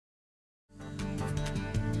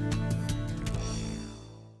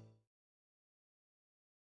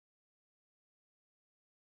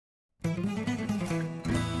Dubai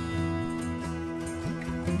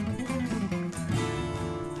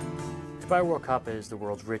World Cup is the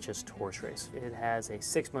world's richest horse race. It has a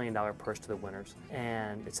 $6 million purse to the winners,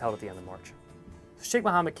 and it's held at the end of March. Sheikh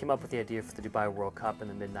Mohammed came up with the idea for the Dubai World Cup in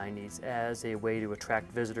the mid-90s as a way to attract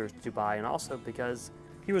visitors to Dubai, and also because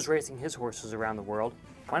he was racing his horses around the world.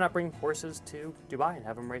 Why not bring horses to Dubai and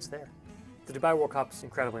have them race there? The Dubai World Cup is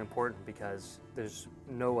incredibly important because there's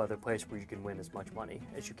no other place where you can win as much money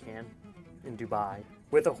as you can in Dubai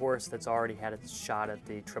with a horse that's already had its shot at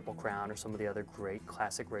the Triple Crown or some of the other great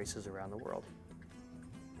classic races around the world.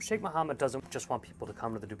 Sheikh Mohammed doesn't just want people to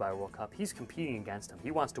come to the Dubai World Cup. He's competing against them. He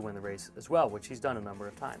wants to win the race as well, which he's done a number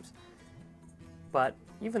of times. But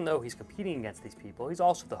even though he's competing against these people, he's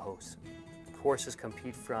also the host. Horses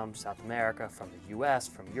compete from South America, from the US,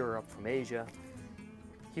 from Europe, from Asia.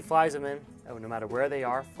 He flies them in, no matter where they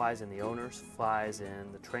are, flies in the owners, flies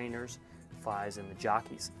in the trainers, flies in the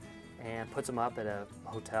jockeys, and puts them up at a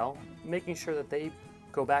hotel, making sure that they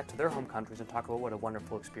go back to their home countries and talk about what a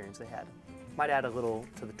wonderful experience they had. Might add a little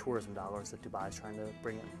to the tourism dollars that Dubai is trying to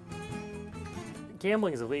bring in.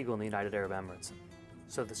 Gambling is illegal in the United Arab Emirates,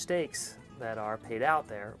 so the stakes that are paid out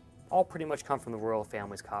there all pretty much come from the royal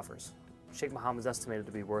family's coffers. Sheikh Mohammed is estimated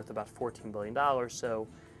to be worth about $14 billion, so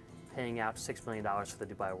paying out $6 million for the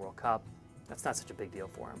Dubai World Cup, that's not such a big deal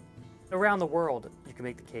for him. Around the world, you can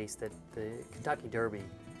make the case that the Kentucky Derby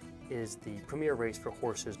is the premier race for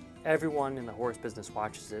horses. Everyone in the horse business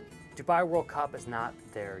watches it. Dubai World Cup is not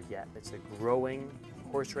there yet. It's a growing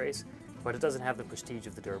horse race, but it doesn't have the prestige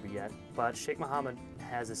of the Derby yet. But Sheikh Mohammed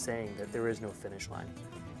has a saying that there is no finish line.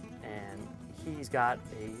 And he's got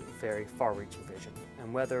a very far-reaching vision.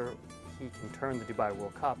 And whether he can turn the Dubai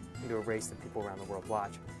World Cup into a race that people around the world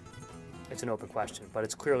watch, it's an open question, but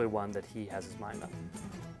it's clearly one that he has his mind on.